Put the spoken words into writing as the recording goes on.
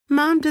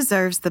Mom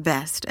deserves the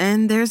best,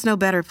 and there's no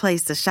better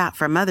place to shop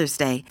for Mother's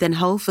Day than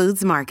Whole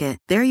Foods Market.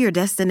 They're your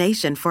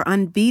destination for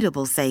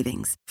unbeatable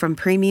savings, from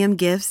premium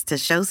gifts to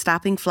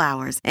show-stopping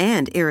flowers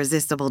and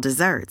irresistible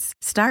desserts.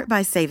 Start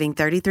by saving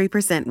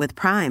 33% with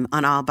Prime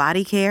on all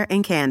body care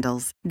and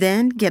candles.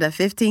 Then get a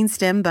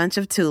 15-stem bunch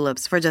of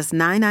tulips for just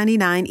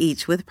 $9.99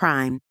 each with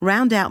Prime.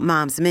 Round out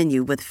Mom's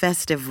menu with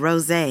festive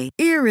rosé,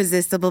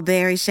 irresistible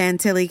berry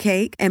chantilly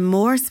cake, and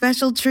more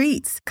special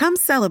treats. Come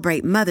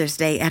celebrate Mother's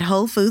Day at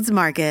Whole Foods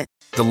Market.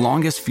 The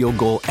longest field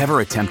goal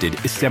ever attempted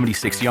is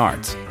 76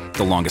 yards.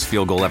 The longest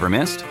field goal ever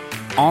missed?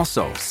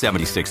 Also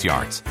 76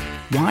 yards.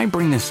 Why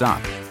bring this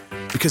up?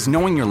 Because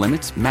knowing your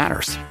limits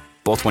matters,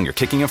 both when you're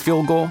kicking a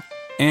field goal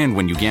and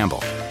when you gamble.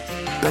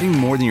 Betting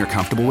more than you're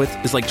comfortable with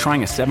is like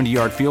trying a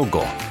 70-yard field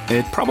goal.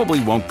 It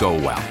probably won't go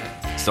well.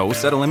 So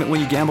set a limit when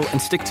you gamble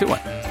and stick to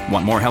it.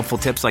 Want more helpful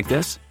tips like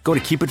this? Go to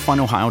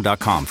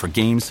keepitfunohio.com for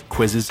games,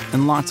 quizzes,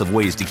 and lots of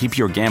ways to keep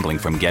your gambling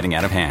from getting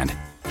out of hand.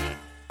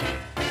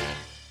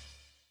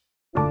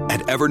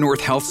 At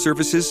Evernorth Health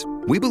Services,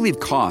 we believe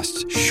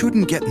costs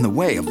shouldn't get in the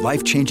way of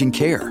life-changing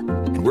care,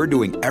 and we're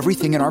doing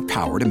everything in our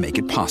power to make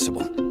it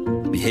possible.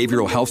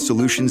 Behavioral health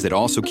solutions that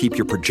also keep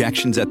your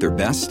projections at their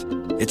best?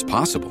 It's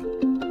possible.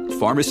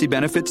 Pharmacy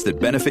benefits that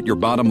benefit your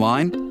bottom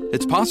line?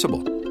 It's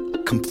possible.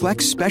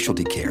 Complex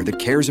specialty care that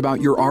cares about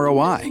your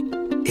ROI?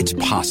 It's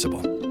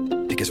possible.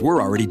 Because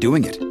we're already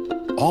doing it.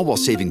 All while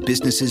saving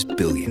businesses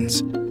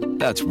billions.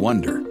 That's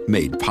Wonder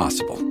made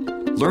possible.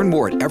 Learn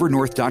more at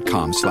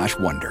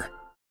evernorth.com/wonder.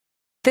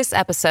 This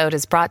episode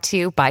is brought to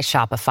you by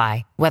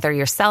Shopify. Whether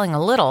you're selling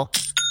a little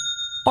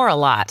or a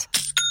lot,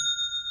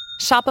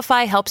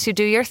 Shopify helps you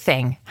do your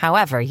thing,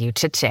 however you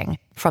cha-ching.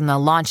 From the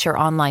launch your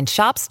online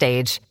shop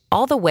stage,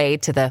 all the way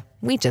to the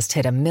we just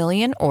hit 1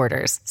 million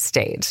orders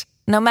stage.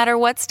 No matter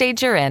what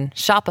stage you're in,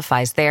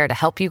 Shopify's there to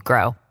help you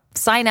grow.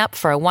 Sign up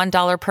for a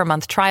 $1 per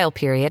month trial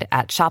period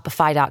at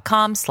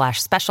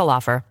shopify.com/special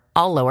offer,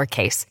 all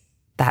lowercase.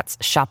 That's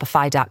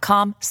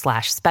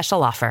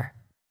shopify.com/special offer.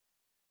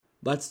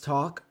 Let's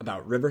talk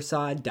about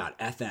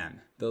Riverside.fm,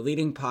 the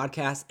leading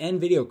podcast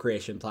and video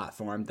creation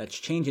platform that's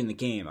changing the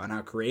game on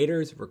how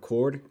creators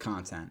record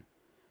content.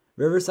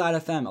 Riverside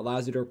FM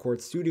allows you to record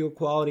studio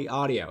quality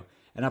audio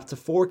and up to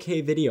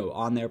 4K video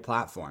on their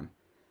platform.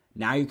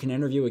 Now you can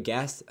interview a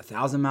guest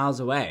 1,000 miles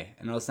away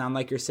and it'll sound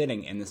like you're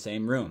sitting in the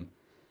same room.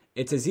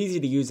 It's as easy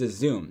to use as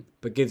Zoom,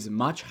 but gives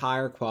much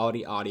higher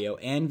quality audio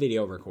and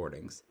video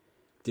recordings.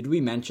 Did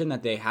we mention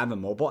that they have a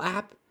mobile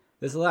app?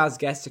 This allows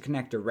guests to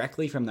connect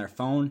directly from their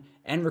phone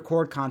and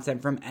record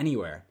content from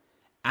anywhere.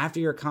 After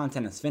your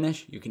content is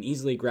finished, you can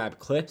easily grab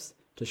clips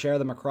to share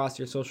them across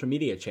your social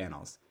media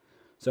channels.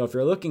 So if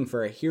you're looking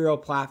for a hero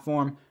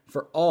platform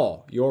for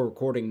all your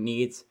recording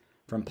needs,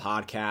 from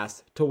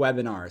podcasts to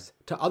webinars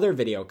to other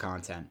video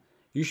content,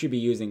 you should be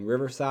using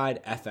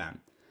Riverside FM.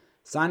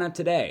 Sign up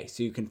today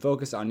so you can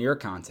focus on your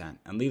content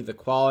and leave the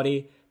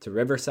quality to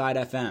Riverside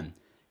FM.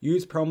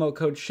 Use promo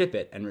code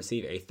SHIPIT and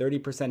receive a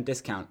 30%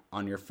 discount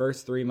on your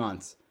first 3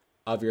 months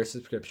of your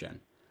subscription.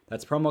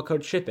 That's promo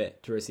code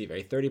SHIPIT to receive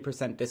a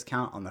 30%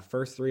 discount on the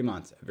first 3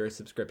 months of your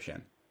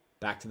subscription.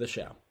 Back to the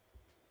show.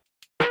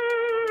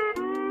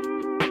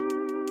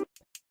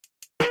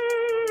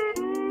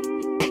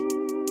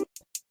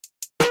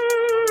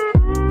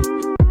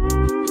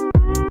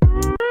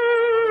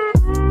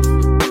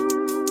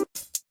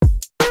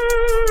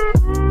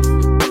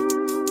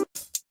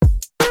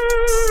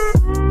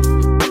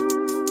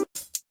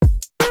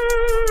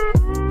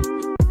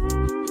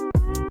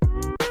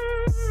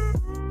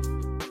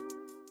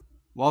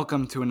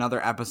 Welcome to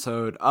another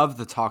episode of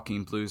the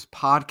Talking Blues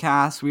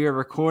podcast. We are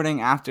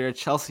recording after a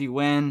Chelsea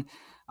win.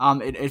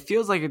 It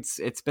feels like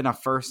it's been a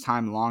first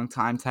time, long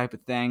time type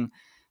of thing,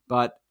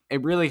 but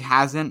it really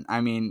hasn't.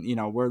 I mean,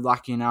 we're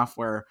lucky enough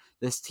where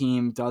this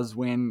team does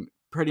win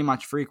pretty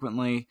much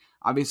frequently.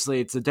 Obviously,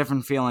 it's a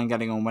different feeling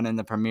getting a win in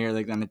the Premier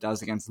League than it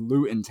does against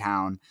Luton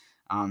Town,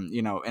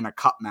 in a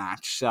cup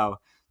match. So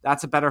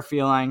that's a better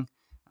feeling.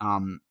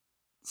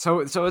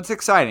 So it's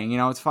exciting,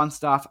 it's fun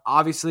stuff.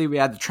 Obviously, we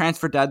had the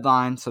transfer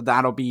deadline, so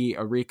that'll be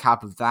a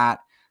recap of that.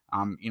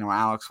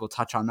 Alex will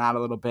touch on that a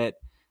little bit.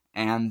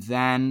 And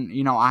then,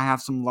 I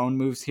have some loan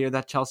moves here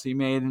that Chelsea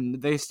made,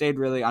 and they stayed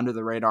really under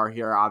the radar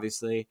here,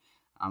 obviously.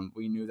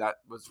 We knew that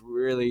was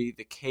really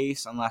the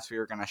case unless we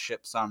were going to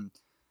ship some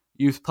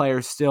youth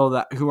players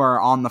still who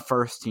are on the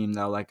first team,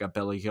 though, like a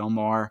Billy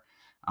Gilmore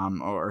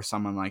or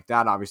someone like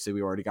that. Obviously,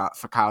 we already got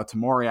Fikayo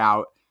Tomori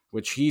out,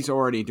 which he's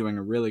already doing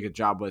a really good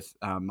job with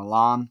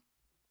Milan.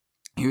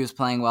 He was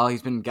playing well.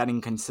 He's been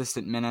getting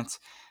consistent minutes,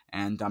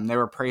 and they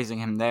were praising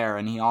him there.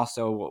 And he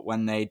also,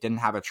 when they didn't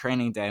have a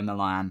training day in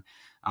Milan,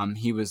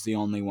 he was the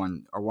only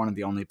one, or one of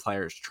the only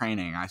players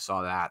training. I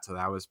saw that, so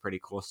that was pretty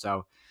cool.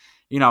 So,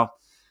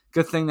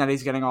 good thing that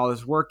he's getting all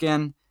his work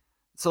in.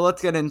 So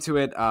let's get into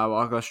it.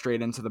 I'll go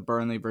straight into the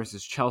Burnley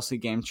versus Chelsea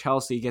game.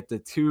 Chelsea get the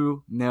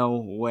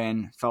 2-0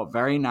 win. Felt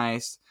very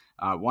nice.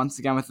 Once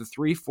again with the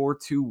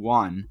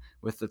 3-4-2-1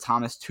 with the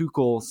Thomas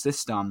Tuchel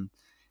system.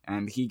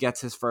 and he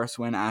gets his first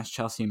win as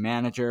Chelsea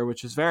manager,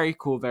 which is very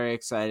cool, very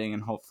exciting,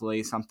 and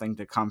hopefully something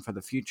to come for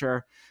the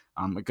future.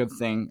 A good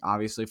thing,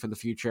 obviously, for the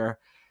future.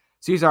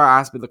 Cesar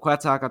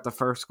Azpilicueta got the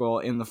first goal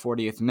in the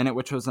 40th minute,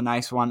 which was a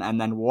nice one.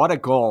 And then what a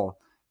goal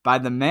by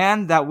the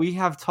man that we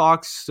have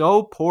talked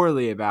so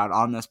poorly about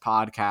on this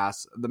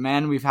podcast, the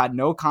man we've had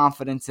no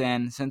confidence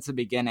in since the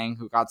beginning,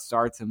 who got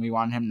starts and we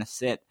wanted him to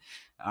sit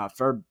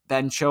for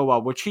Ben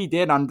Chilwell, which he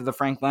did under the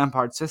Frank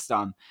Lampard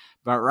system.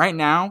 But right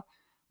now,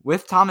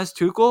 with Thomas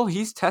Tuchel,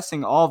 he's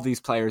testing all of these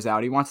players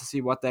out. He wants to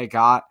see what they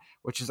got,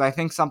 which is, I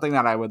think, something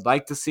that I would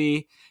like to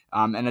see.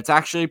 And it's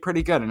actually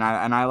pretty good, and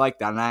I like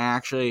that. And I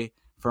actually,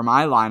 for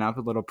my lineup,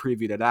 a little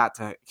preview to that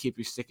to keep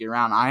you sticky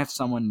around, I have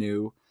someone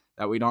new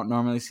that we don't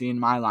normally see in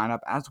my lineup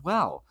as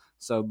well.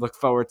 So look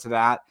forward to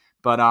that.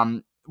 But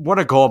what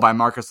a goal by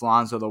Marcus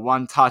Alonso, the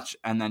one touch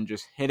and then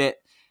just hit it.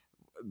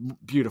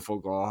 Beautiful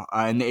goal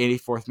in the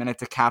 84th minute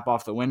to cap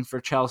off the win for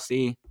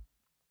Chelsea.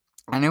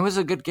 And it was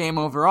a good game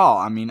overall.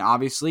 I mean,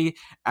 obviously,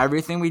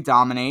 everything we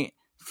dominate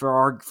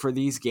for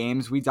these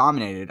games, we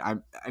dominated. I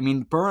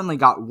mean, Burnley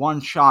got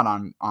one shot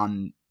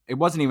on it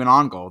wasn't even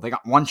on goal. They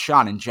got one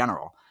shot in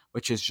general,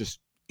 which is just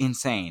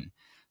insane.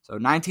 So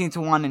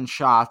 19-1 in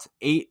shots,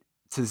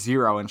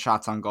 8-0 in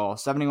shots on goal,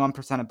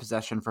 71% of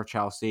possession for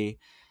Chelsea.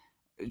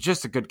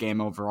 Just a good game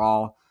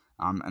overall.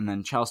 And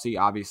then Chelsea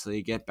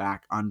obviously get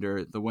back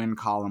under the win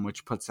column,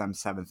 which puts them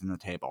 7th in the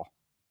table.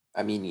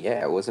 I mean,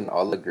 yeah, it wasn't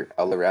all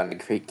around a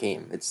great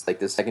game. It's like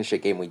the second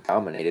straight game we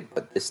dominated,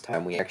 but this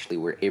time we actually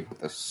were able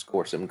to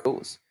score some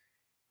goals.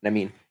 And I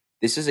mean,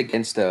 this is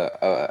against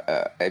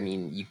I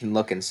mean, you can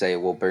look and say,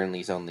 well,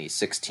 Burnley's only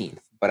 16th.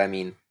 But I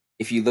mean,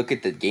 if you look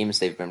at the games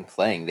they've been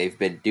playing, they've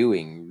been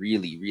doing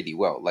really, really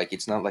well. Like,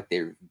 it's not like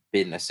they've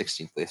been a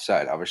 16th place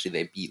side. Obviously,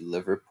 they beat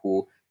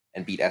Liverpool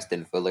and beat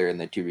Aston Villa in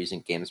the 2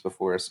 recent games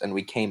before us, and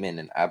we came in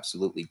and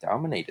absolutely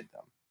dominated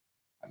them.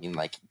 I mean,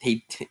 like,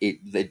 I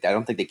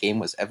don't think the game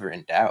was ever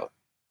in doubt.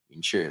 I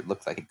mean, sure, it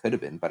looked like it could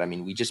have been, but I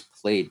mean, we just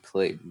played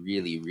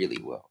really, really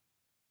well.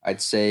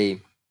 I'd say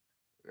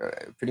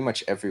pretty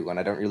much everyone.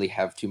 I don't really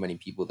have too many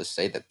people to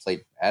say that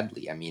played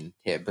badly. I mean,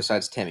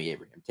 besides Tammy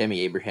Abraham.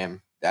 Tammy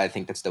Abraham, I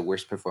think that's the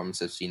worst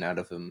performance I've seen out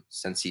of him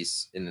since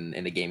he's in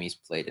a game he's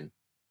played in.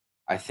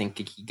 I think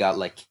he got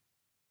like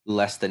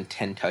less than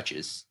 10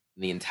 touches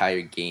in the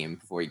entire game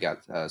before he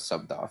got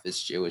subbed off.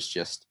 It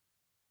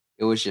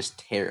was just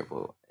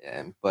terrible.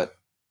 But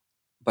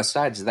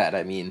besides that,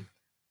 I mean,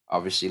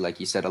 obviously, like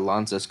you said,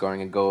 Alonso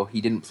scoring a goal.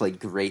 He didn't play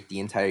great the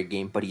entire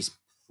game, but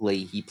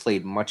he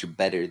played much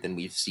better than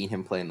we've seen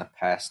him play in the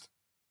past.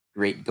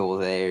 Great goal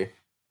there.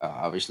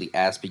 Obviously,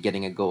 Aspie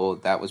getting a goal,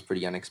 that was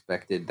pretty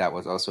unexpected. That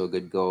was also a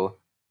good goal.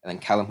 And then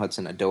Callum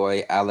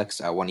Hudson-Odoi.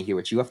 Alex, I want to hear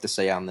what you have to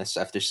say on this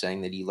after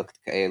saying that he looked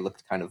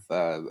kind of,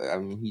 I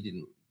mean, he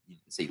didn't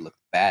say he looked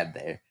bad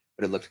there,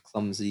 but it looked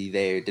clumsy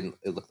there.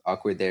 It looked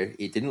awkward there.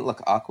 It didn't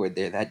look awkward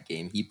there that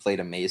game. He played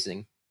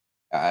amazing.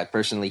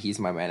 Personally, he's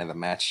my man of the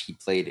match. He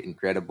played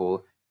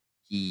incredible.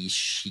 He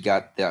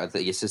got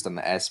the assist on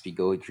the Aspie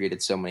goal. He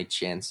created so many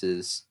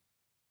chances.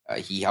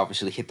 He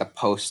obviously hit the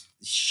post.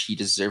 He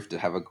deserved to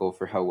have a goal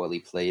for how well he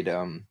played.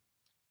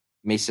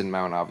 Mason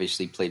Mount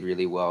obviously played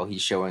really well.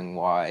 He's showing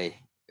why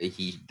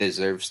he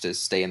deserves to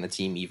stay in the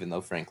team, even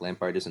though Frank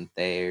Lampard isn't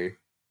there.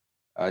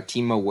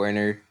 Timo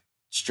Werner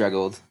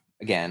struggled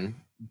again,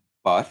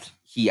 but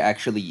he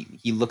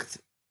looked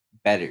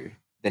better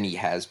than he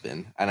has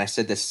been. And I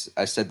said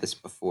this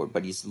before,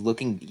 but he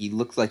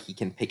looked like he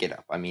can pick it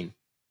up. I mean,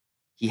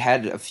 he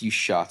had a few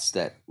shots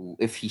that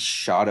if he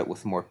shot it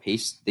with more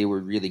pace, they were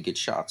really good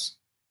shots.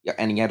 Yeah,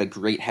 and he had a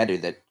great header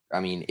that, I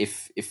mean,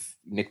 if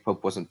Nick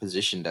Pope wasn't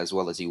positioned as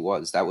well as he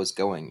was, that was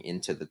going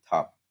into the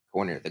top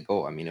corner of the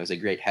goal. I mean, it was a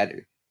great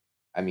header.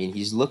 I mean,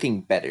 he's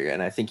looking better,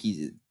 and I think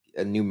he's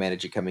a new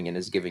manager coming in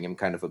is giving him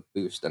kind of a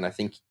boost. And I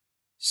think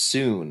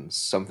soon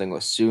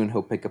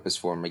he'll pick up his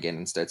form again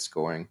and start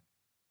scoring.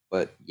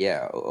 But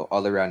yeah,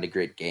 all around a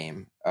great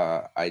game.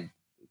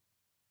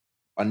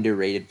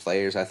 Underrated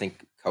players. I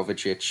think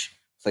Kovacic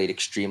played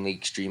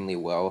extremely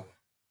well.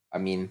 I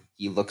mean,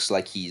 he looks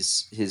like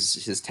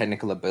his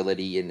technical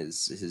ability and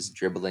his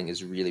dribbling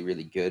is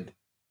really good.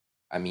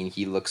 I mean,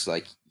 he looks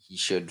like he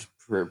should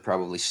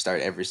probably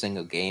start every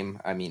single game.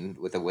 I mean,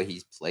 with the way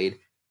he's played,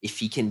 if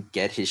he can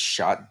get his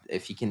shot,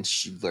 if he can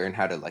learn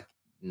how to like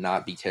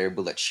not be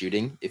terrible at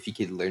shooting, if he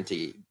can learn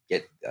to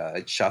get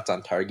shots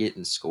on target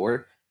and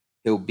score,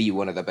 he'll be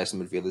one of the best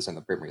midfielders in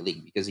the Premier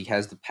League because he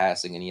has the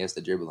passing and he has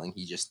the dribbling.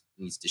 He just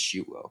needs to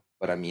shoot well.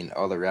 But I mean,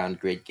 all around,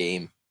 great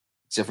game.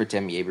 Except for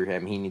Tammy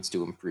Abraham, he needs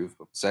to improve.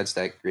 But besides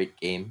that, great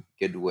game,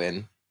 good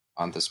win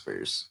on the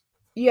Spurs.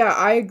 Yeah,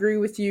 I agree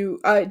with you.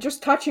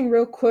 Just touching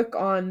real quick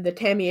on the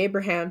Tammy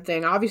Abraham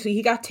thing. Obviously,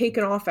 he got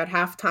taken off at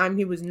halftime.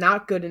 He was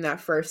not good in that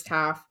first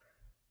half.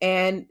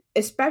 And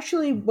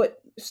especially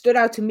what stood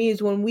out to me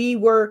is when we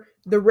were,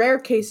 the rare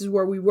cases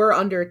where we were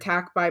under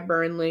attack by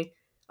Burnley,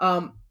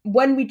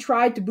 when we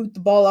tried to boot the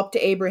ball up to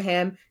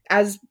Abraham,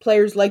 as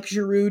players like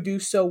Giroud do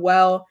so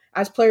well,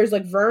 as players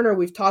like Werner,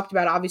 we've talked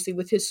about, obviously,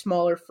 with his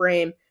smaller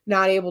frame,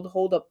 not able to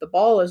hold up the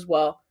ball as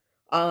well.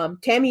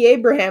 Tammy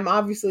Abraham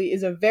obviously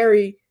is a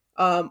very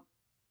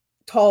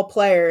tall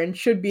player and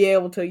should be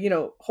able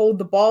to, hold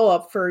the ball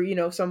up for,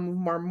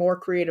 some of our more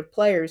creative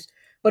players.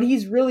 But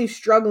he's really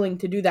struggling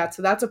to do that.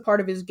 So that's a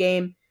part of his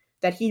game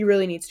that he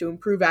really needs to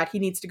improve at. He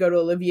needs to go to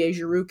Olivier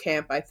Giroud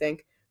camp, I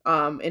think,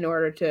 in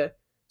order to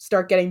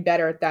start getting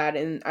better at that.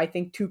 And I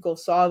think Tuchel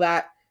saw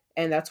that,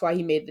 and that's why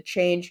he made the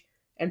change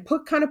and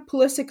put kind of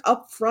Pulisic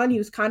up front. He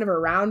was kind of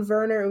around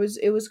Werner.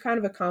 It was kind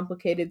of a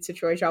complicated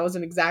situation. I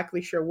wasn't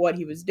exactly sure what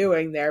he was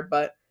doing there,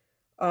 but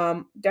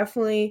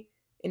definitely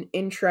an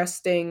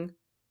interesting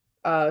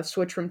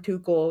switch from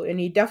Tuchel, and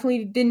he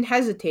definitely didn't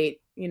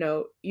hesitate.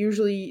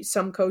 Usually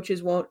some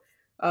coaches won't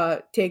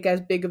take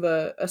as big of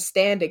a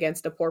stand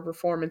against a poor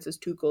performance as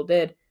Tuchel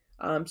did.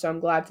 So I'm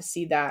glad to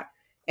see that.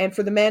 And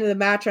for the man of the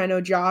match, I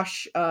know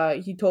Josh,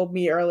 he told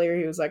me earlier,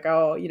 he was like,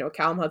 oh,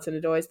 Callum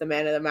Hudson-Odoi is the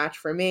man of the match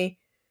for me.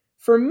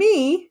 For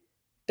me,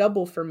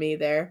 double for me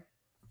there,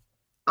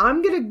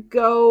 I'm going to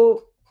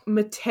go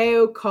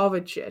Mateo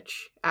Kovacic,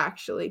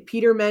 actually.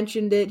 Peter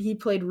mentioned it. He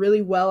played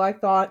really well, I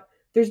thought.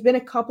 There's been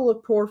a couple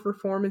of poor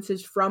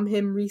performances from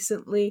him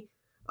recently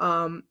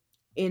in,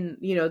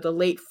 the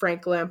late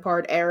Frank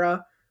Lampard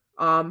era.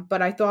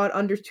 But I thought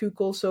under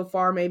Tuchel so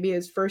far, maybe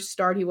his first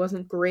start, he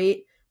wasn't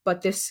great.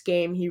 But this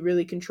game, he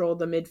really controlled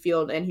the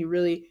midfield and he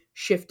really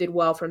shifted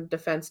well from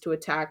defense to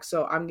attack.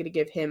 So I'm going to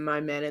give him my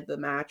man of the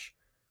match.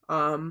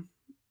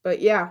 But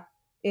yeah,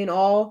 in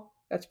all,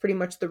 that's pretty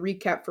much the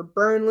recap for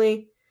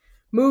Burnley.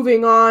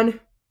 Moving on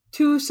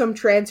to some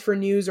transfer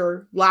news,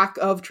 or lack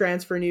of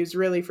transfer news,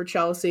 really, for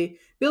Chelsea.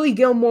 Billy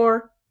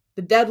Gilmore,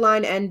 the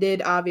deadline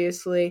ended,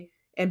 obviously,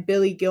 and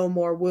Billy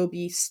Gilmore will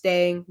be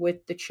staying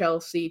with the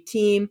Chelsea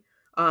team.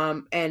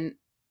 And,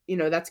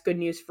 that's good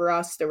news for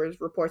us. There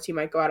was reports he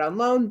might go out on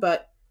loan,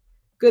 but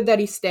good that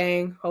he's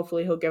staying.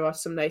 Hopefully he'll give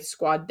us some nice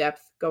squad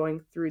depth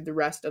going through the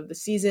rest of the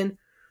season.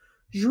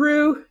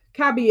 Giroud,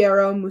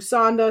 Caballero,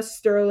 Musonda,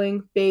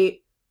 Sterling,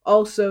 Bate,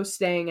 also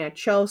staying at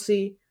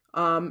Chelsea.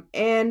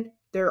 And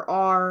there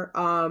are,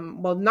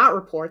 not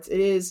reports. It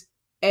is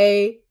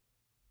a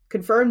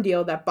confirmed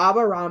deal that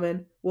Baba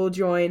Rahman will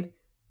join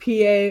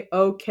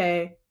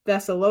PAOK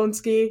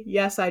Thessaloniki.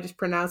 Yes, I just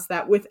pronounced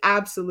that with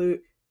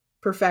absolute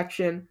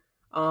perfection.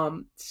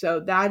 So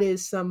that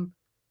is some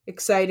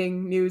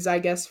exciting news, I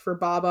guess, for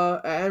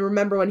Baba. I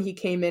remember when he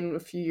came in a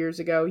few years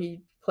ago,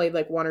 he played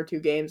like 1 or 2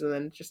 games and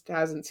then just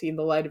hasn't seen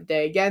the light of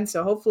day again.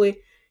 So hopefully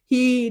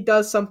he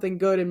does something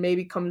good and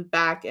maybe comes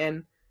back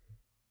and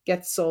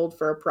gets sold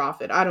for a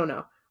profit. I don't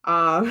know.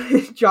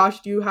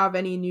 Josh, do you have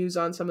any news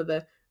on some of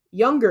the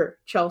younger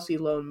Chelsea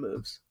loan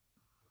moves?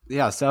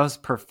 Yes, that was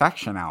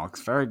perfection,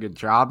 Alex. Very good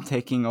job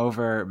taking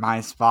over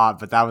my spot,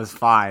 but that was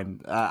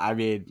fine.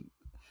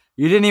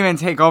 You didn't even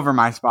take over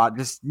my spot.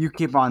 Just you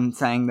keep on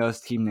saying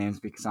those team names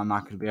because I'm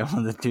not going to be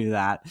able to do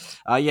that.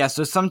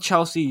 So some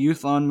Chelsea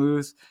youth loan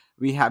moves.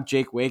 We have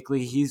Jake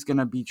Wakely. He's going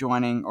to be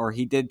joining, or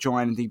he did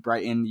join the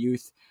Brighton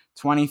Youth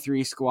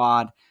 23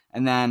 squad.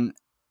 And then,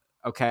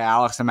 okay,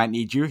 Alex, I might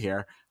need you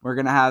here. We're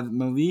going to have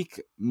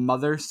Malik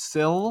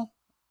Mothersill.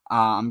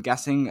 I'm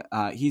guessing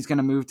he's going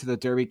to move to the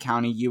Derby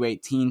County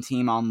U18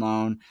 team on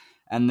loan.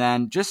 And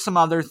then just some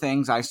other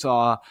things I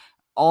saw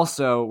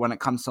also when it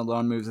comes to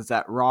loan moves is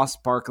that Ross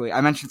Barkley, I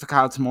mentioned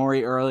Fikayo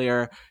Tomori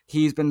earlier,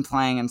 he's been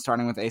playing and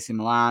starting with AC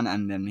Milan,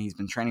 and then he's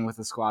been training with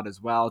the squad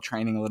as well,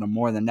 training a little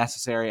more than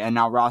necessary. And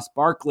now Ross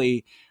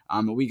Barkley,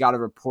 we got a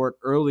report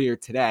earlier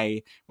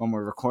today when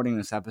we're recording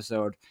this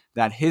episode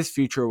that his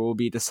future will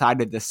be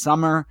decided this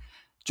summer.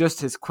 Just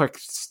his quick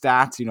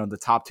stats, the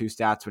top 2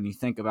 stats when you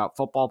think about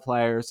football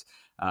players,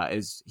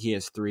 is he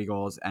has 3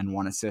 goals and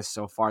 1 assist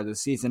so far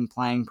this season,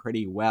 playing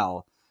pretty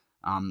well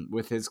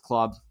with his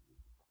club.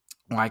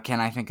 Why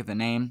can't I think of the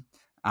name?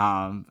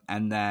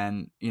 And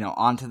then,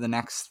 on to the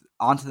next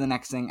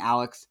thing,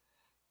 Alex.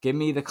 Give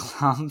me the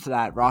club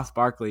that Ross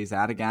Barkley is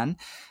at again.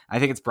 I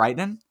think it's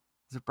Brighton.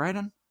 Is it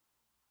Brighton?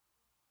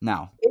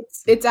 No.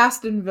 It's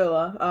Aston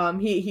Villa.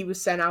 He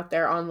was sent out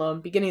there on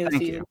loan beginning of the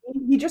season.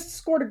 He just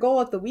scored a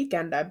goal at the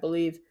weekend, I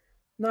believe.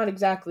 Not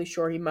exactly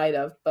sure, he might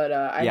have, but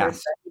I heard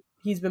that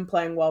he's been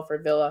playing well for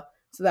Villa,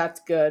 so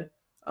that's good.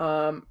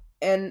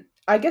 And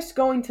I guess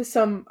going to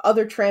some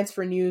other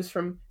transfer news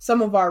from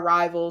some of our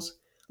rivals,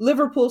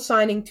 Liverpool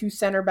signing 2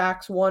 center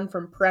backs, one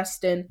from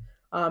Preston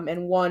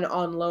and one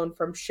on loan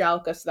from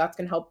Schalke, so that's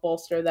going to help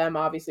bolster them,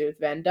 obviously, with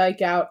Van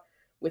Dijk out,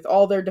 with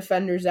all their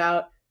defenders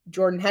out.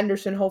 Jordan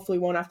Henderson hopefully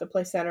won't have to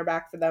play center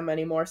back for them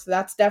anymore, so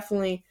that's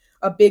definitely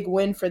a big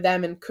win for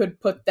them and could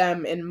put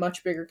them in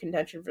much bigger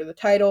contention for the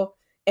title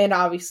and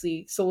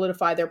obviously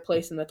solidify their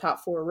place in the top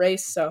 4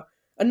 race. So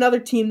another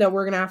team that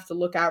we're going to have to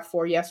look out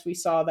for. Yes, we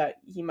saw that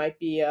he might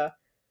be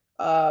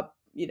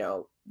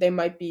they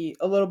might be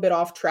a little bit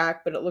off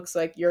track, but it looks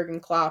like Jurgen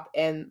Klopp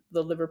and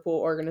the Liverpool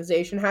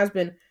organization has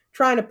been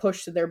trying to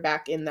push so they're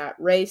back in that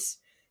race.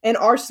 And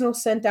Arsenal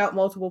sent out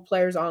multiple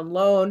players on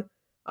loan.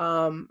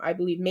 I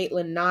believe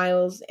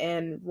Maitland-Niles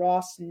and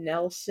Ross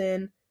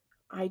Nelson.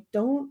 I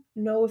don't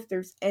know if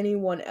there's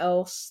anyone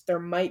else. There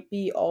might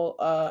be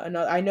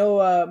another. I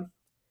know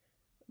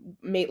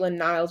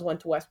Maitland-Niles went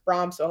to West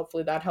Brom, so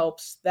hopefully that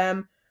helps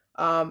them.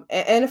 And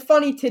a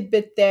funny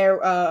tidbit there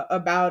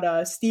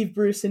about Steve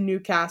Bruce in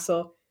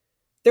Newcastle.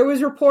 There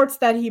was reports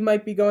that he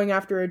might be going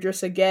after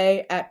Idrissa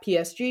Gueye at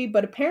PSG,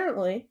 but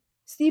apparently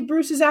Steve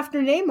Bruce is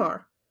after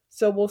Neymar.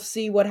 So we'll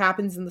see what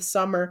happens in the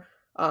summer.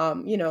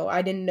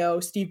 I didn't know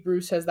Steve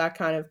Bruce has that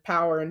kind of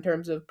power in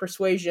terms of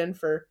persuasion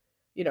for,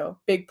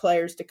 big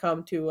players to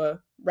come to a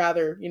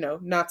rather,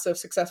 not so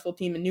successful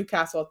team in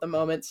Newcastle at the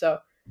moment. So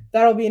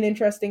that'll be an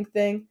interesting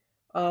thing.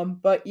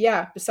 But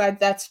yeah, besides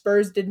that,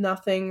 Spurs did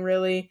nothing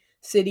really.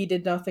 City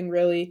did nothing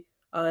really.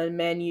 And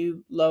Man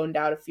U loaned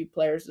out a few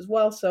players as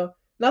well. So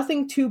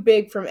nothing too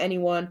big from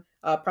anyone.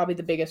 Probably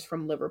the biggest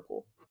from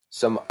Liverpool.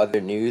 Some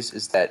other news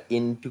is that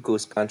in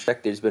Tuchel's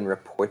contract, there's been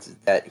reports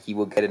that he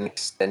will get an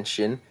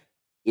extension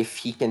if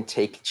he can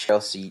take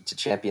Chelsea to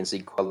Champions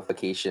League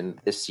qualification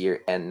this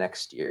year and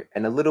next year.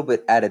 And a little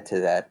bit added to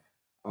that,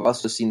 I've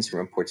also seen some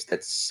reports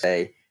that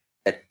say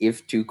that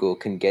if Tuchel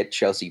can get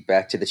Chelsea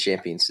back to the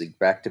Champions League,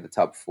 back to the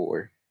top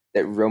four,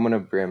 that Roman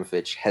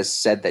Abramovich has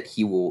said that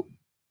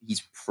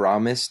he's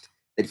promised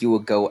that he will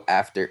go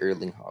after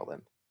Erling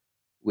Haaland,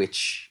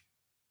 which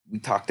we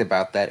talked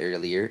about that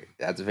earlier.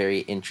 That's very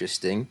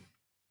interesting,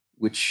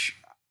 which,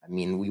 I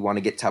mean, we want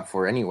to get top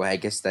four anyway. I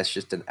guess that's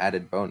just an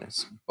added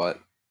bonus. But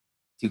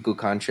Tuchel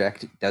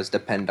contract does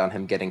depend on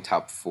him getting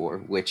top four,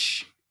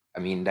 which, I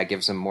mean, that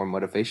gives him more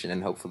motivation,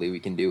 and hopefully we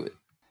can do it.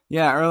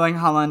 Yeah, Erling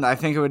Haaland, I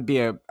think it would be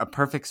a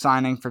perfect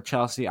signing for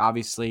Chelsea.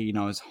 Obviously,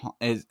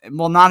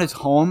 not his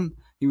home.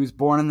 He was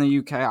born in the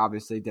UK,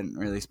 obviously didn't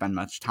really spend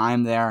much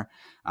time there,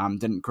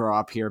 didn't grow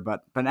up here.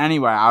 But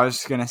anyway, I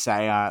was going to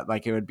say,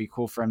 it would be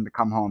cool for him to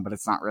come home, but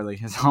it's not really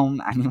his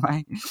home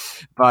anyway.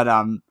 But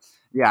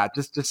yeah,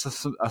 just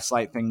a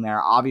slight thing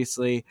there.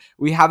 Obviously,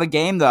 we have a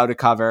game, though, to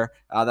cover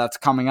that's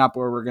coming up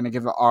where we're going to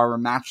give our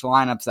match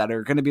lineups that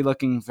are going to be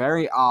looking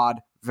very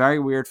odd, very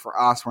weird for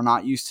us. We're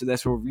not used to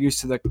this. We're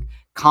used to the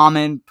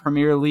common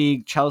Premier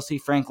League Chelsea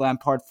Frank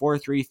Lampard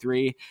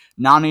 4-3-3.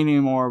 Not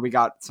anymore. We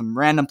got some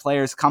random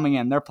players coming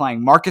in. They're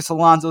playing Marcus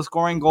Alonso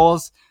scoring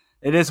goals.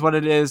 It is what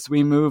it is.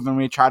 We move and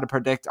we try to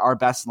predict our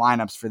best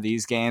lineups for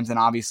these games. And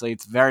obviously,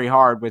 it's very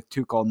hard with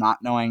Tuchel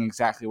not knowing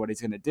exactly what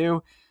he's going to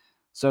do.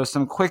 So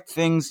some quick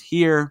things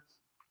here.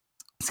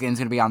 This game's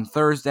going to be on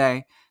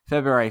Thursday,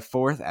 February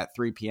 4th at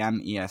 3 p.m.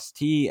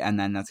 EST. And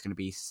then that's going to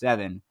be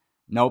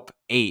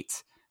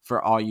 8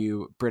 for all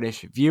you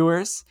British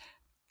viewers.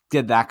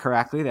 Did that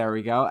correctly. There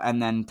we go.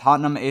 And then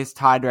Tottenham is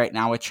tied right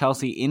now with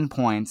Chelsea in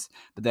points,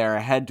 but they're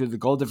ahead to the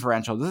goal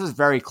differential. This is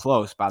very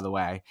close, by the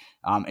way.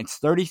 It's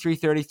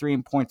 33-33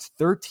 in points,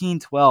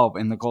 13-12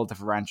 in the goal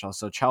differential.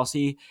 So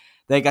Chelsea,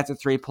 they get to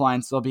 3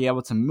 points. They'll be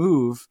able to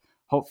move,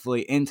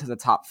 hopefully, into the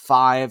top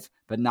 5,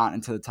 but not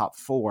into the top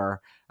 4,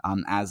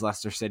 as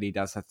Leicester City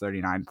does have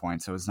 39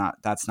 points. So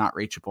that's not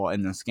reachable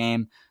in this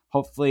game.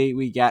 Hopefully,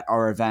 we get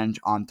our revenge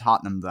on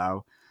Tottenham,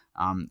 though.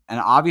 And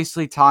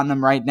obviously,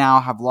 Tottenham right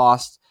now have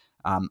lost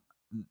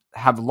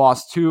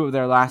 2 of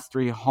their last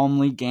 3 home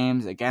league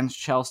games against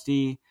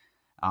Chelsea,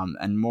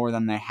 and more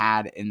than they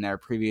had in their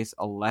previous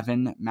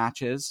 11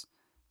 matches.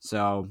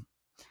 So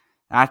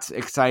that's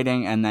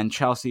exciting. And then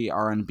Chelsea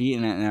are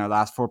unbeaten in their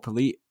last 4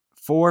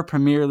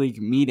 Premier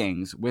League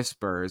meetings with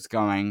Spurs,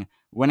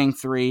 winning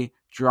 3,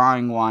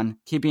 drawing 1,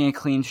 keeping a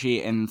clean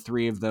sheet in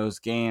 3 of those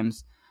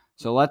games.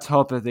 So let's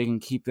hope that they can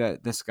keep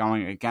this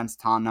going against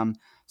Tottenham.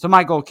 So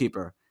my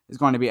goalkeeper is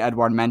going to be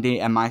Edouard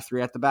Mendy, and my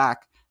 3 at the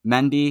back.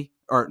 Mendy's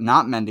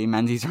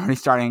already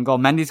starting in goal.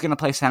 Mendy's going to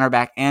play center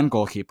back and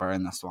goalkeeper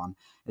in this one.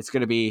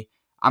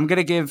 I'm going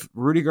to give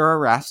Rudiger a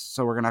rest,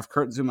 so we're going to have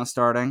Kurt Zouma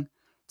starting,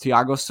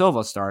 Thiago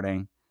Silva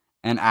starting,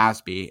 and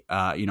Asby,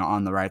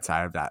 on the right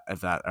side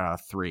of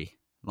that 3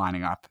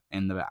 lining up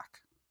in the back.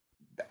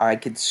 I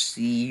could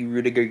see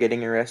Rudiger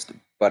getting a rest,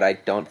 but I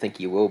don't think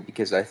he will,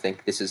 because I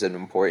think this is an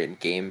important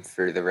game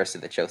for the rest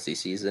of the Chelsea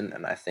season,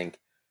 and I think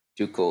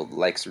Tuchel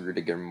likes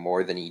Rudiger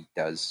more than he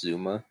does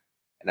Zuma,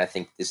 and I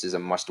think this is a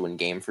must-win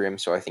game for him,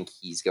 so I think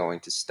he's going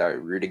to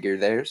start Rudiger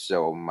there.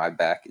 So my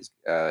back 3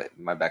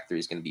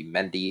 is going to be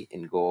Mendy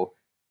in goal,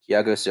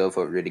 Thiago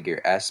Silva,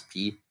 Rudiger,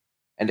 Aspi,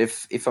 and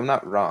if I'm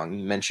not wrong,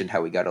 you mentioned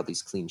how we got all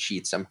these clean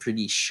sheets. I'm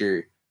pretty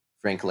sure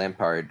Frank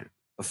Lampard,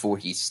 before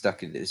he stuck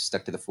to the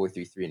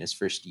 4-3-3 in his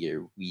first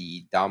year,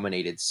 we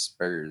dominated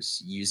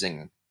Spurs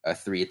using a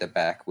 3 at the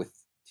back with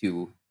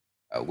 2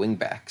 wing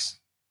backs.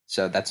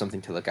 So that's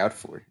something to look out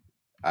for.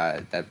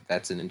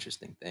 That's an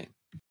interesting thing.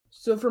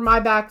 So for my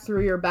back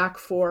 3 or back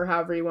 4,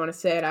 however you want to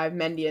say it, I have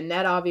Mendy and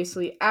Ned,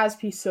 obviously,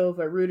 Aspi,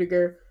 Silva,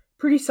 Rudiger.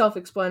 Pretty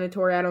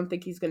self-explanatory. I don't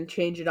think he's going to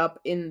change it up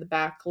in the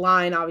back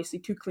line. Obviously,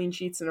 2 clean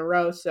sheets in a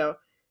row, so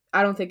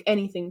I don't think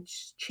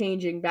anything's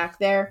changing back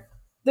there.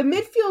 The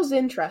midfield's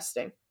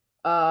interesting.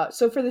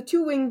 So for the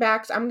 2 wing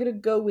backs, I'm going to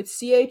go with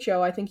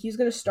CHO. I think he's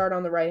going to start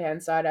on the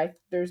right-hand side.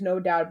 There's no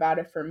doubt about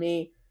it for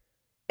me.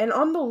 And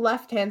on the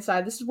left-hand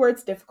side, this is where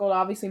it's difficult.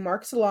 Obviously,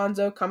 Marcus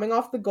Alonso coming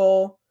off the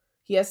goal.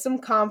 He has some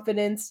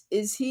confidence.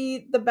 Is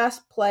he the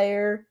best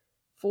player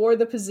for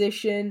the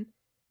position?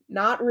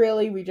 Not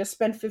really. We just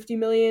spent $50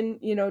 million,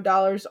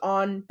 dollars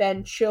on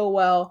Ben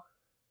Chilwell.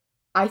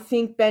 I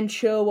think Ben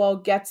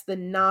Chilwell gets the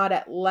nod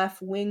at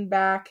left wing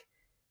back.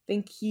 I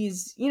think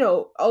he's,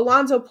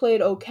 Alonso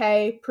played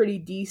okay, pretty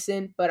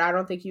decent, but I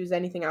don't think he was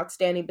anything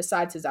outstanding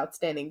besides his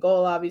outstanding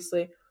goal,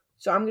 obviously.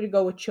 So I'm going to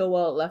go with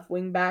Chilwell at left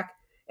wing back.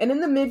 And in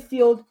the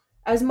midfield,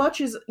 as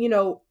much as,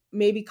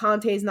 maybe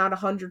Conte is not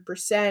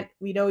 100%,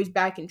 we know he's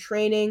back in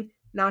training,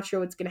 not sure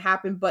what's going to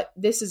happen, but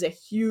this is a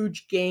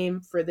huge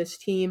game for this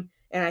team,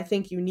 and I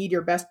think you need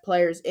your best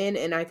players in,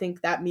 and I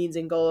think that means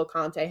N'Golo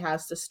Conte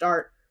has to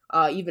start,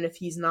 even if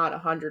he's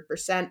not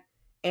 100%.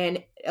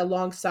 And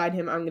alongside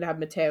him, I'm going to have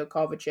Mateo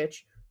Kovacic,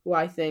 who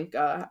I think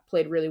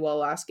played really well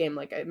last game,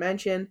 like I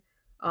mentioned.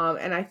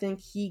 And I think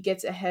he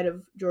gets ahead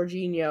of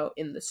Jorginho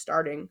in the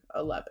starting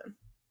 11.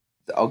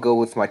 I'll go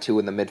with my two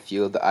in the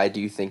midfield. I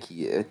do think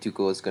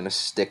Tuchel is going to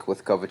stick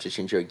with Kovacic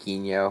and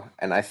Jorginho,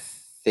 and I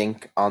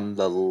think on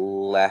the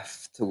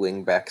left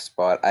wing back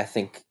spot, I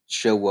think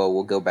Chilwell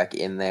will go back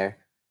in there.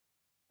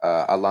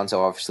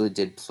 Alonso obviously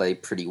did play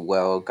pretty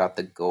well, got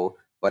the goal,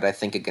 but I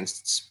think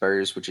against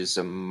Spurs, which is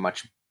a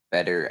much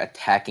better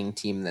attacking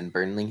team than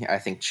Burnley, I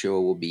think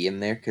Chilwell will be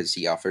in there because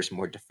he offers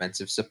more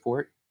defensive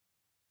support,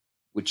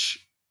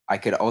 which I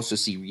could also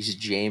see Reece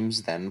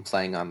James then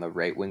playing on the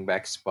right wing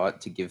back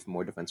spot to give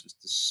more defensive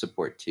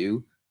support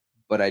too.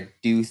 But I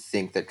do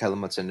think that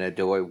Callum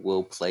Hudson-Odoi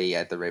will play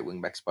at the right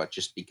wing back spot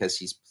just because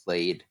he's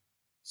played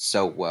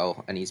so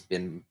well and he's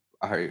been,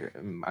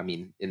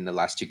 in the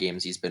last two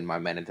games, he's been my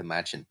man of the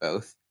match in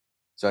both.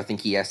 So I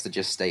think he has to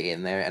just stay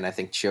in there, and I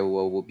think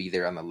Chilwell will be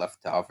there on the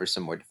left to offer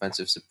some more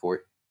defensive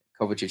support.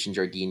 Kovacic and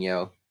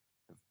Jorginho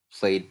have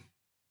played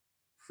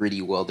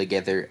pretty well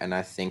together, and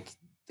I think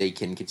they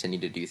can continue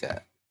to do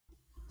that.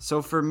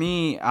 So for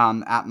me,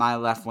 at my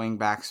left wing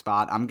back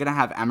spot, I'm going to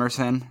have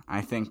Emerson.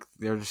 I think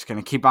they're just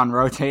going to keep on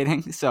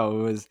rotating.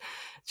 So it was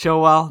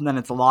Chilwell, then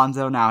it's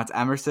Alonso, now it's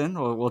Emerson.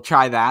 We'll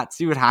try that,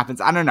 see what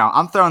happens. I don't know.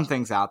 I'm throwing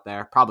things out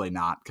there. Probably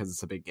not because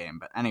it's a big game.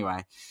 But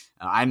anyway,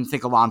 I didn't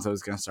think Alonso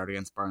was going to start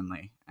against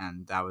Burnley.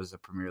 And that was a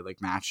Premier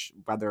League match,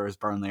 whether it was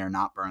Burnley or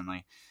not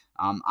Burnley.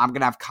 I'm going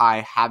to have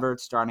Kai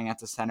Havertz starting at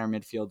the center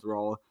midfield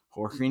role,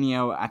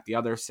 Jorginho at the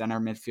other center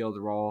midfield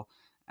role.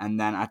 And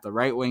then at the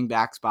right wing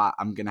back spot,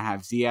 I'm going to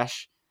have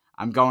Ziyech.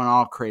 I'm going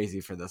all crazy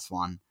for this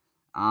one.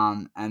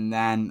 And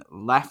then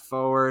left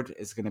forward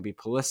is going to be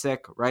Pulisic.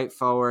 Right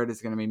forward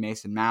is going to be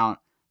Mason Mount.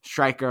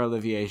 Striker,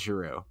 Olivier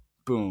Giroud.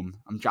 Boom.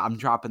 I'm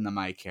dropping the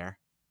mic here.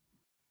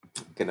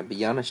 Gonna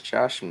be honest,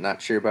 Josh, I'm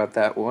not sure about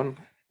that one.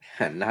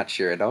 I'm not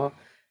sure at all.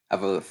 I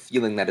have a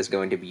feeling that is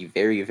going to be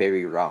very,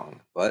 very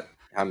wrong. But,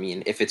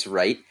 if it's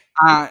right...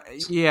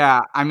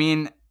 Yeah,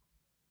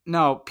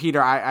 no,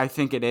 Peter, I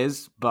think it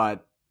is,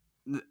 but...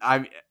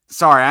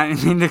 Sorry, I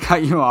didn't mean to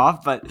cut you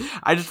off, but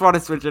I just want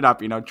to switch it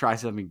up, try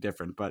something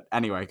different. But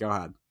anyway, go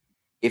ahead.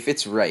 If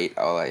it's right,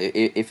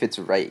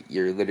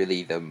 you're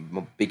literally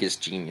the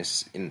biggest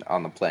genius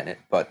on the planet.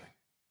 But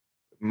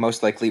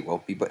most likely it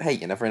won't be. But hey,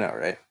 you never know,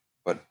 right?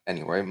 But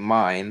anyway,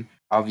 mine,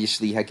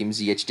 obviously Hakim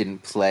Ziyech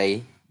didn't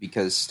play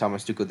because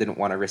Thomas Tuchel didn't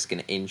want to risk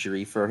an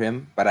injury for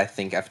him. But I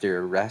think after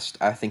a rest,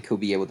 I think he'll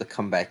be able to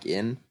come back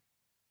in.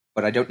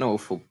 But I don't know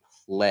if he'll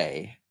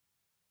play.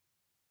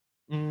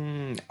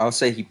 I'll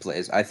say he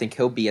plays. I think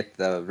he'll be at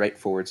the right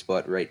forward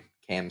spot, right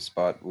cam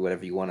spot,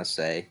 whatever you want to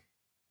say.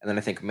 And then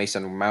I think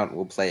Mason Mount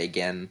will play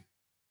again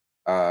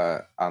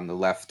on the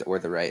left or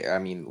the right.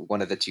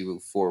 One of the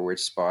two forward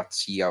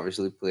spots. He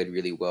obviously played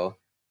really well.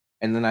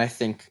 And then I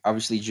think,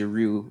 obviously,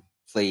 Giroud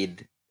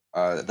played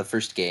the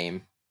first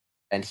game,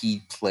 and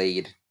he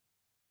played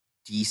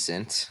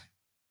decent.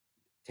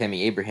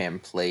 Tammy Abraham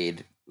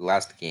played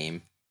last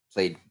game,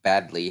 played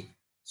badly.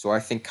 So I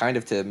think kind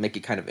of to make it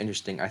kind of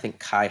interesting, I think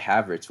Kai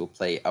Havertz will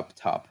play up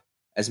top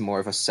as more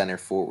of a center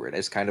forward,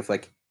 as kind of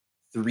like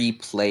three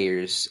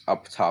players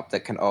up top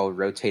that can all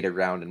rotate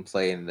around and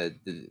play in the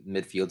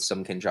midfield.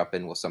 Some can drop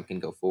in while some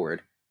can go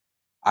forward.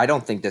 I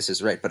don't think this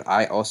is right, but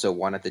I also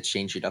wanted to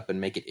change it up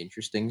and make it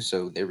interesting.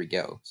 So there we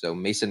go. So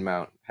Mason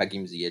Mount,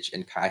 Hakim Ziyech,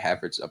 and Kai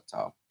Havertz up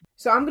top.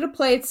 So I'm going to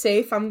play it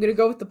safe. I'm going to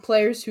go with the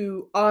players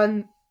who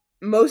on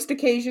most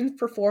occasions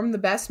perform the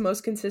best,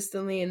 most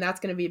consistently, and that's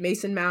going to be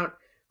Mason Mount,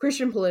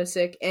 Christian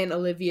Pulisic, and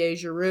Olivier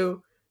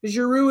Giroud.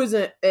 Giroud is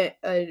a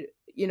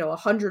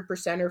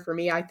 100%er for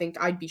me. I think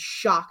I'd be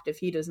shocked if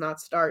he does not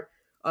start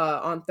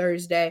on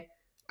Thursday.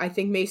 I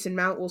think Mason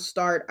Mount will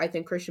start. I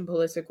think Christian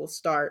Pulisic will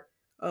start,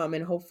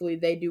 and hopefully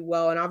they do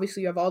well. And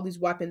obviously you have all these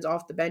weapons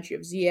off the bench. You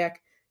have Ziyech,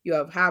 you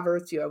have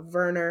Havertz, you have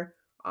Werner.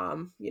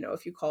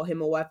 If you call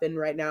him a weapon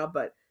right now,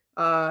 but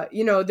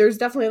there's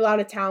definitely a lot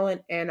of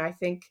talent, and I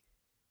think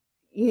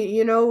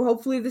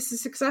hopefully this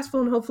is successful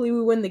and hopefully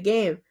we win the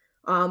game.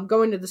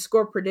 Going to the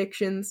score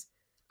predictions,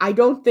 I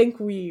don't think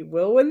we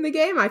will win the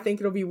game. I think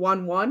it'll be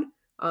 1-1.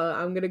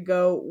 I'm going to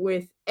go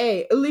with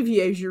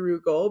Olivier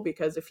Giroud goal,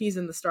 because if he's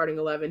in the starting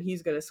 11,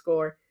 he's going to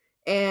score.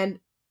 And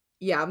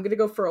yeah, I'm going to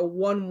go for a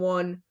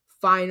 1-1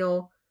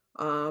 final.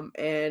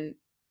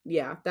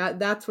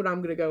 That's what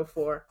I'm going to go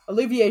for.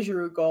 Olivier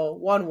Giroud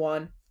goal,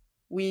 1-1.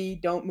 We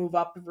don't move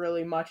up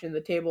really much in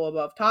the table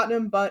above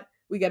Tottenham, but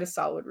we get a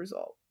solid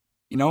result.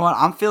 You know what?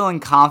 I'm feeling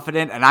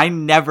confident, and I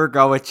never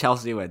go with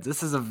Chelsea wins.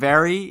 This is a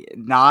very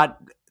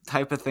not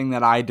type of thing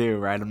that I do,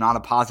 right? I'm not a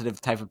positive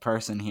type of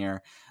person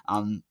here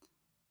at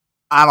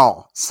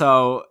all.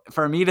 So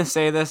for me to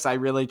say this, I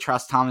really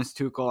trust Thomas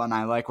Tuchel, and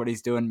I like what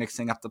he's doing,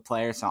 mixing up the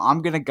players. So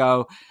I'm going to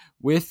go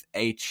with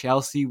a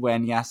Chelsea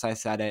win. Yes, I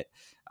said it.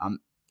 I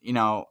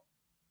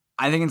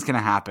think it's going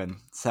to happen.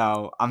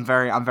 So I'm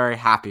very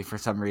happy for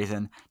some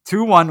reason.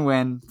 2-1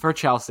 win for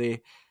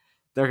Chelsea.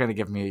 They're going to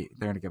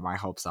get my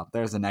hopes up.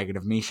 There's a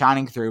negative, me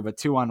shining through, but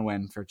 2-1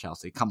 win for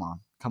Chelsea. Come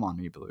on,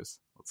 me Blues.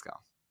 Let's go.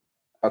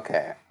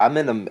 Okay,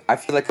 I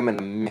feel like I'm in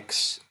a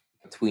mix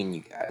between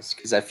you guys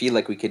because I feel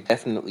like we could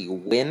definitely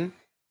win,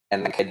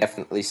 and I could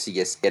definitely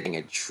see us getting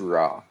a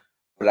draw.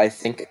 But I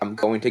think I'm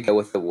going to go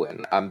with the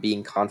win. I'm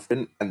being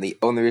confident, and the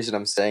only reason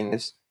I'm saying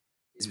this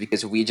is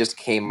because we just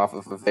came off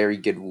of a very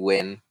good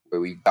win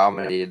where we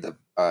dominated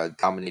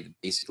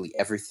basically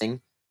everything.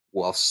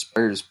 While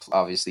Spurs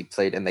obviously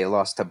played and they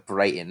lost to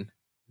Brighton,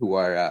 who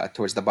are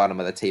towards the bottom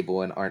of the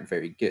table and aren't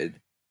very good.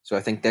 So I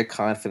think their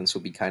confidence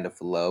will be kind of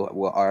low,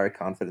 while our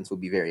confidence will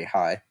be very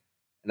high.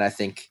 And I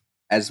think,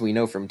 as we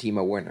know from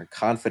Timo Werner,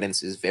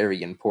 confidence is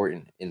very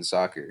important in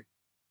soccer.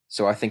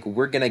 So I think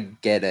we're going to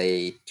get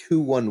a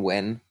 2-1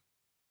 win,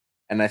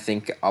 and I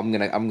think I'm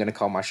gonna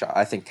call my shot.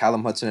 I think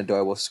Callum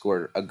Hudson-Odoi will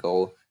score a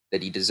goal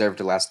that he deserved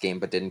the last game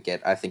but didn't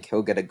get. I think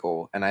he'll get a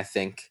goal, and I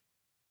think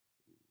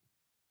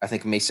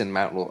Mason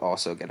Mount will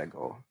also get a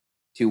goal.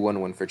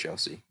 2-1 win for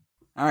Chelsea.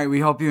 All right, we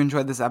hope you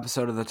enjoyed this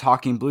episode of the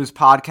Talking Blues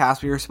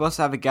podcast. We were supposed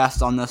to have a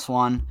guest on this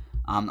one.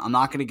 I'm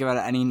not going to give out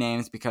any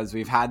names because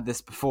we've had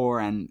this before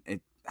and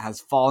it has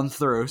fallen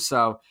through.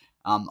 So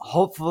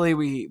hopefully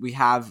we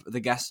have the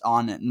guest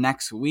on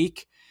next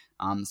week.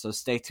 So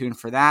stay tuned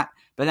for that.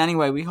 But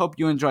anyway, we hope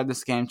you enjoyed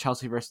this game,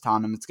 Chelsea versus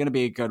Tottenham. It's going to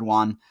be a good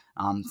one.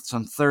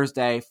 Some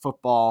Thursday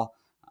football,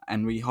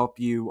 and we hope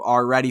you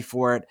are ready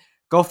for it.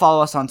 Go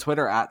follow us on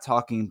Twitter at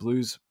Talking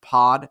Blues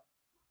Pod.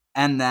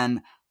 And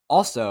then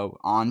also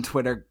on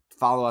Twitter,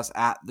 follow us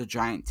at The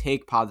Giant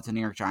Take Pod. It's a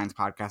New York Giants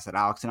podcast that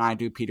Alex and I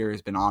do. Peter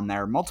has been on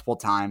there multiple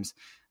times.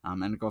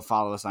 And go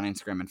follow us on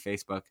Instagram and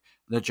Facebook,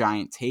 The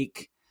Giant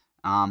Take.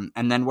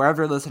 And then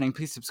wherever you're listening,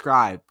 please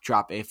subscribe,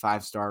 drop a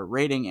 5-star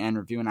rating and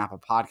review an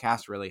Apple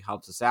Podcast. Really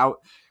helps us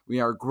out.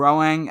 We are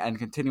growing and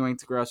continuing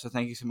to grow. So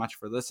thank you so much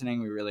for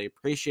listening. We really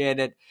appreciate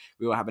it.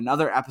 We will have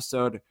another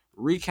episode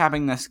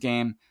recapping this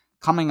game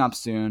coming up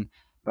soon.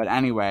 But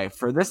anyway,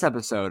 for this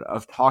episode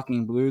of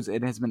Talking Blues,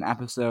 it has been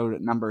episode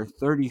number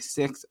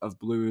 36 of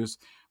Blues.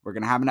 We're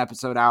going to have an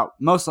episode out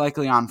most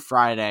likely on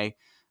Friday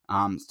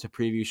to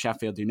preview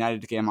Sheffield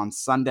United game on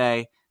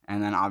Sunday.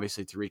 And then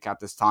obviously to recap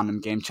this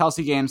Tottenham game.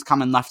 Chelsea games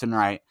coming left and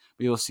right.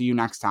 We will see you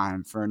next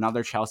time for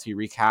another Chelsea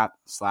recap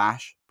 /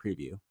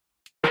 preview.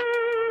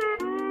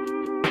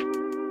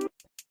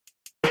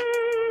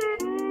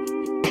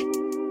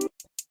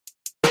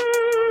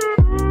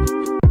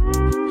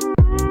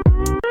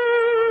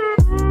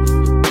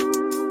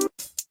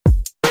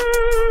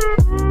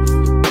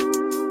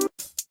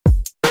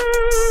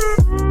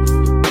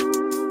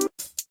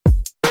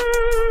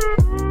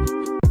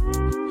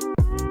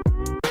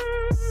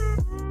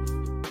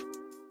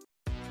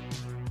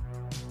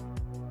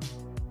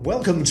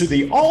 Welcome to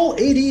the All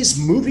 80s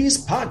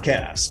Movies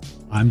Podcast.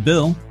 I'm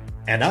Bill.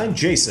 And I'm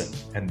Jason.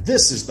 And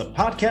this is the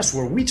podcast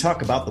where we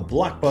talk about the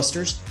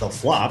blockbusters, the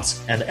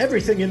flops, and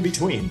everything in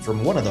between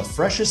from one of the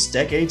freshest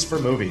decades for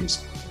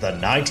movies, the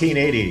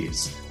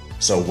 1980s.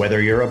 So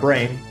whether you're a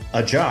brain,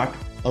 a jock,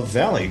 a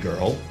valley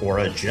girl, or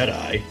a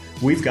Jedi,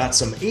 we've got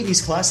some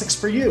 80s classics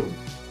for you.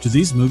 Do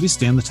these movies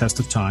stand the test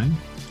of time?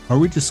 Are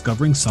we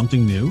discovering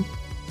something new?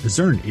 Is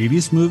there an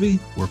 80s movie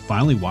we're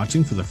finally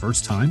watching for the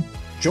first time?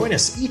 Join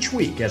us each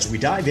week as we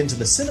dive into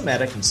the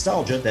cinematic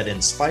nostalgia that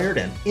inspired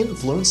and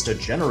influenced a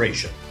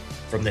generation.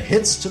 From the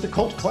hits to the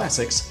cult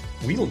classics,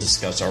 we'll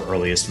discuss our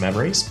earliest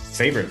memories,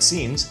 favorite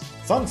scenes,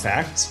 fun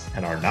facts,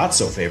 and our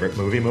not-so-favorite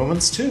movie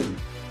moments, too.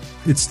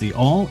 It's the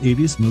All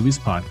 80s Movies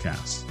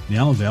Podcast,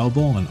 now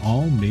available on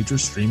all major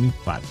streaming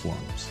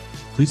platforms.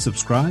 Please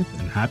subscribe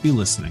and happy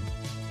listening.